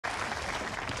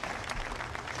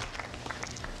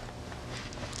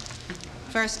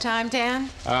First time, Dan?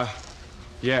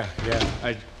 Yeah.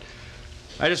 I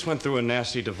just went through a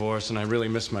nasty divorce, and I really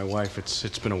miss my wife.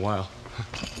 It's been a while.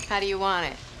 How do you want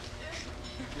it?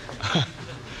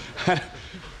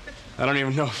 I don't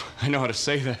even know if I know how to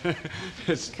say that.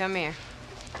 Come here.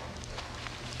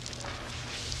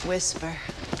 Whisper.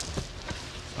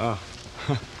 Oh.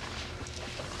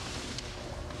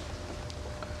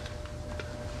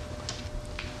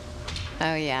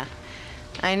 Oh, yeah.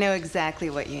 I know exactly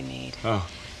what you need. Oh.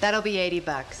 That'll be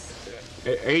 $80.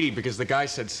 80 because the guy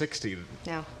said 60.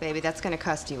 No, baby, that's gonna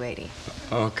cost you 80.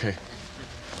 Okay.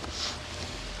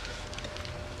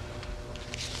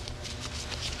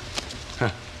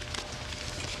 Huh.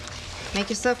 Make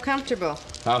yourself comfortable.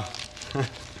 Oh.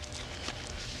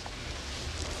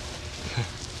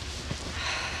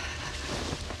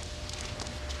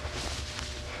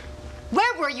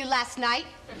 Where were you last night?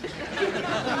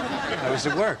 I was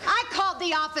at work. I called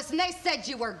the office and they said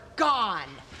you were gone.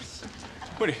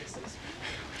 What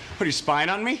are you spying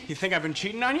on me? You think I've been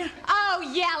cheating on you? Oh,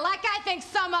 yeah, like I think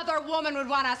some other woman would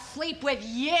want to sleep with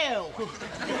you.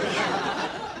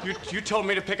 You told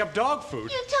me to pick up dog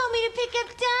food. You told me to pick up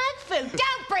dog food.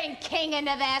 Don't bring King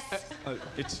into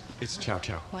this. It's Chow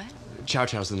Chow. What? Chow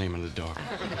Chow's the name of the dog.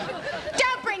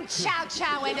 Don't bring Chow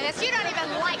Chow into this. You don't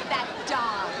even like that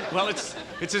dog. Well, it's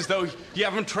as though you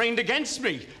haven't trained against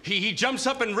me. He jumps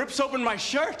up and rips open my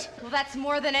shirt. Well, that's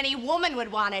more than any woman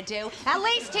would want to do. At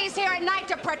least he's here at night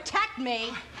to protect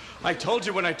me. I told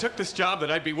you when I took this job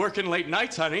that I'd be working late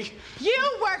nights, honey. You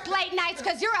work late nights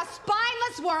because you're a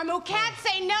spineless worm who can't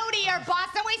say no to your boss,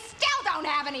 and we still don't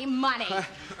have any money.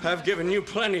 I've given you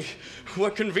plenty.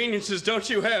 What conveniences don't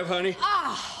you have, honey?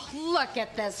 Oh, look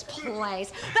at this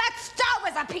place. That stove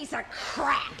is a piece of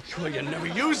crap. Well, you never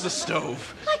use the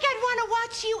stove. Like I'd want to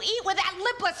watch you eat with that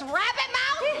lipless rabbit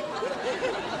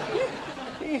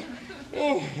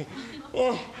mouth.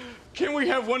 Oh, can we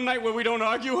have one night where we don't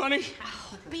argue, honey?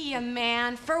 Oh, be a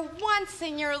man for once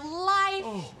in your life.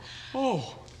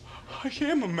 Oh, I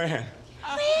am a man.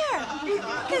 Where?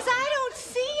 Because I don't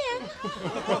see him.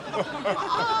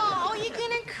 Oh, you're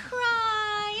gonna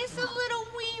cry. Is a little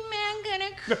wee man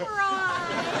gonna cry?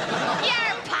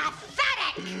 You're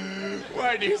pathetic.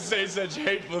 Why do you say such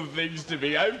hateful things to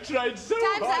me? I've tried so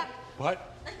Time's hard. up. What?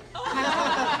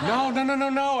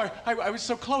 No. I was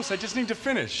so close. I just need to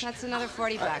finish. That's another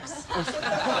 $40.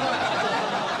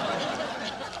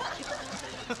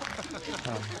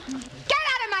 Get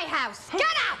out of my house.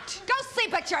 Get out. Go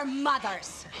sleep at your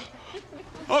mother's.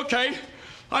 Okay,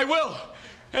 I will.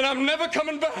 And I'm never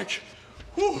coming back.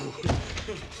 Whew.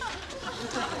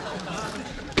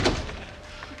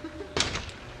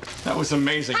 That was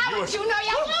amazing. How would you know,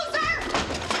 you loser?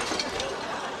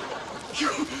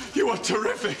 You are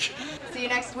terrific. See you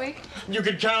next week. You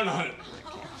can count on it.